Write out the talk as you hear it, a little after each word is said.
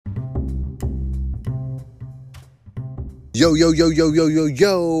Yo, yo, yo, yo, yo, yo,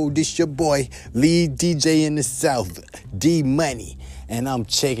 yo, this your boy, lead DJ in the South, D Money, and I'm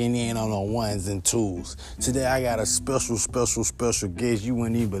checking in on the ones and twos. Today I got a special guest. You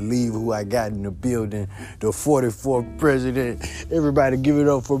wouldn't even believe who I got in the building, the 44th president. Everybody give it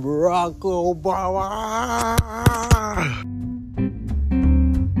up for Barrack Obama.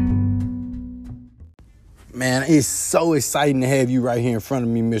 Man, it's so exciting to have you right here in front of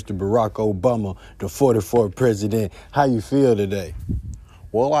me, Mr. Barrack Obama, the 44th president. How you feel today?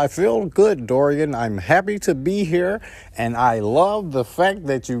 Well, I feel good, Dorian. I'm happy to be here, and I love the fact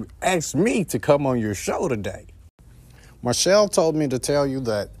that you asked me to come on your show today. Michelle told me to tell you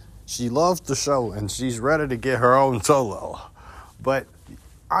that she loves the show, and she's ready to get her own solo. But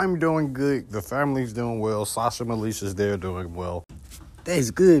I'm doing good. The family's doing well. Sasha Melisha's there doing well.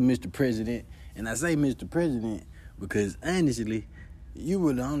 That's good, Mr. President. And I say Mr. President because, honestly, you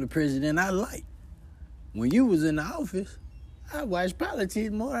were the only president I liked. When you was in the office, I watched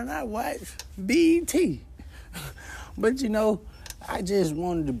politics more than I watched BET. But, I just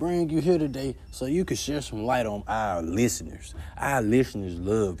wanted to bring you here today so you could share some light on our listeners. Our listeners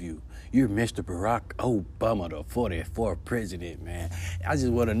love you. You're Mr. Barrack Obama, the 44th president, man. I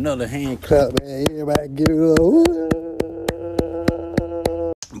just want another hand clap, man. Everybody give it up.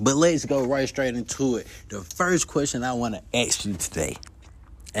 But let's go right straight into it. The first question I want to ask you today,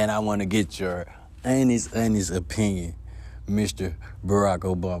 and I want to get your honest opinion, Mr. Barrack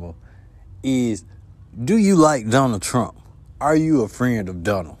Obama, is do you like Donald Trump? Are you a friend of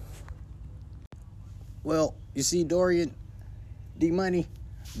Donald? Well, you see, Dorian, D-Money,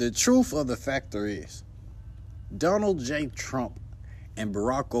 the truth of the factor is Donald J. Trump and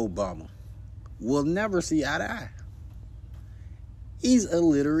Barack Obama will never see eye to eye. He's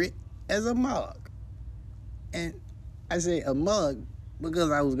illiterate as a mug. And I say a mug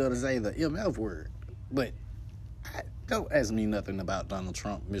because I was going to say the MF word. But don't ask me nothing about Donald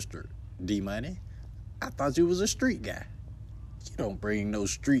Trump, Mr. D-Money. I thought you was a street guy. You don't bring no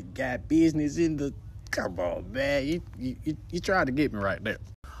street guy business in the... Come on, man. You tried to get me right there.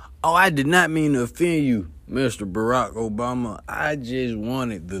 Oh, I did not mean to offend you, Mr. Barrack Obama. I just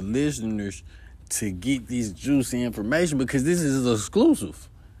wanted the listeners to get this juicy information because this is exclusive.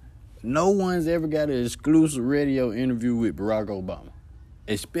 No one's ever got an exclusive radio interview with Barack Obama,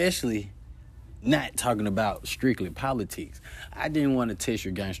 especially not talking about strictly politics. I didn't want to test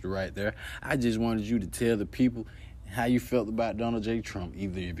your gangster right there. I just wanted you to tell the people how you felt about Donald J. Trump,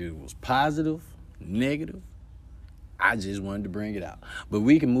 either if it was positive, negative. I just wanted to bring it out. But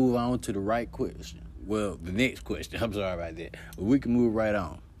we can move on to the right question. Well, the next question. I'm sorry about that. But we can move right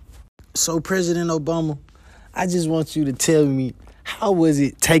on. So, President Obama, I just want you to tell me, how was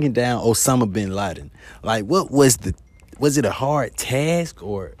it taking down Osama bin Laden? Like, was it a hard task,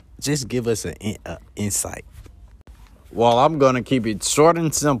 or just give us an insight? Well, I'm going to keep it short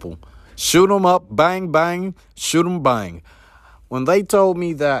and simple. Shoot 'em up, bang, bang, shoot 'em, bang. When they told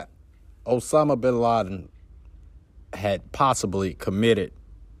me that Osama bin Laden had possibly committed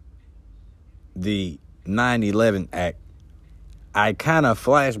the 9/11 act, I kind of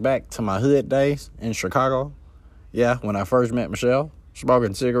flashed back to my hood days in Chicago. Yeah, when I first met Michelle,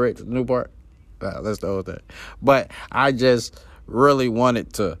 smoking cigarettes at Newport. That's the whole thing. But I just really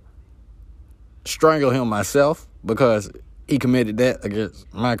wanted to strangle him myself because he committed that against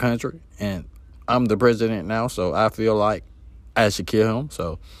my country. And I'm the president now, so I feel like I should kill him.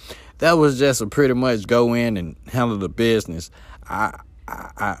 So that was just a pretty much go in and handle the business. I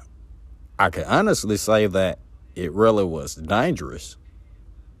can honestly say that it really was dangerous,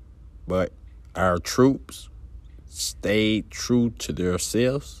 but our troops stayed true to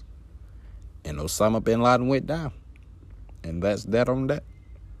themselves, and Osama bin Laden went down. And that's that on that.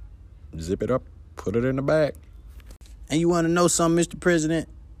 Zip it up, put it in the bag. And you want to know something, Mr. President?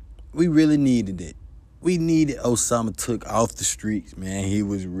 We really needed it. We needed Osama took off the streets, man. He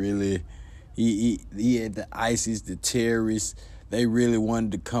was really, he had the ISIS, the terrorists. They really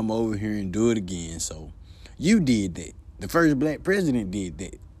wanted to come over here and do it again, so you did that. The first black president did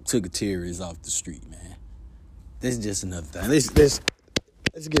that. Took a terrorist off the street, man. That's just another thing. Let's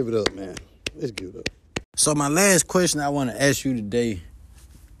give it up, man. Let's give it up. So my last question I want to ask you today,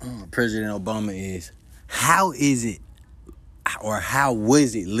 President Obama, is how is it, or how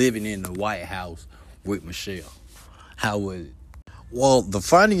was it living in the White House with Michelle? How was it? Well, the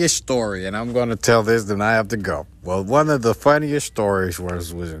funniest story, and I'm going to tell this, then I have to go. Well, one of the funniest stories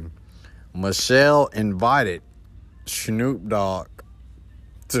was when Michelle invited Snoop Dogg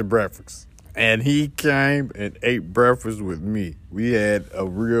to breakfast. And he came and ate breakfast with me. We had a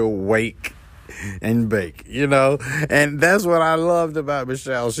real wake and bake, And that's what I loved about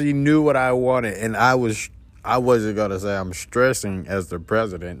Michelle. She knew what I wanted, and I was I wasn't going to say I'm stressing as the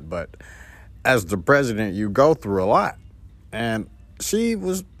president, but as the president, you go through a lot. And she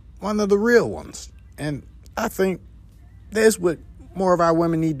was one of the real ones. And I think that's what more of our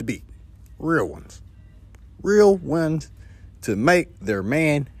women need to be. Real ones. Real ones to make their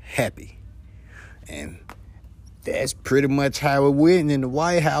man happy. And that's pretty much how it went in the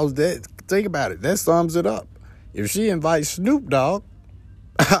White House. Think about it. That sums it up. If she invites Snoop Dogg,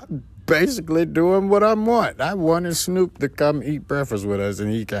 I'm basically doing what I want. I wanted Snoop to come eat breakfast with us,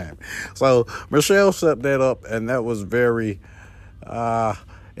 and he came. So Michelle set that up, and that was very,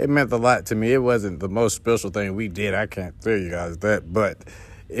 it meant a lot to me. It wasn't the most special thing we did. I can't tell you guys that, but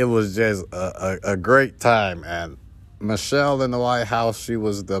it was just a great time. And Michelle in the White House, she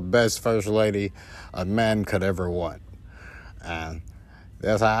was the best first lady a man could ever want. And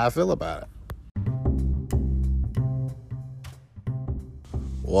that's how I feel about it.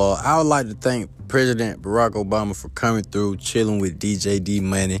 Well, I would like to thank President Barack Obama for coming through, chilling with DJ D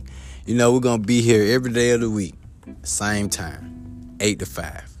Money. You know, we're going to be here every day of the week, same time, 8 to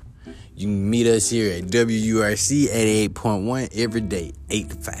 5. You can meet us here at WURC 88.1 every day, 8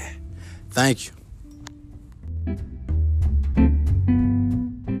 to 5. Thank you.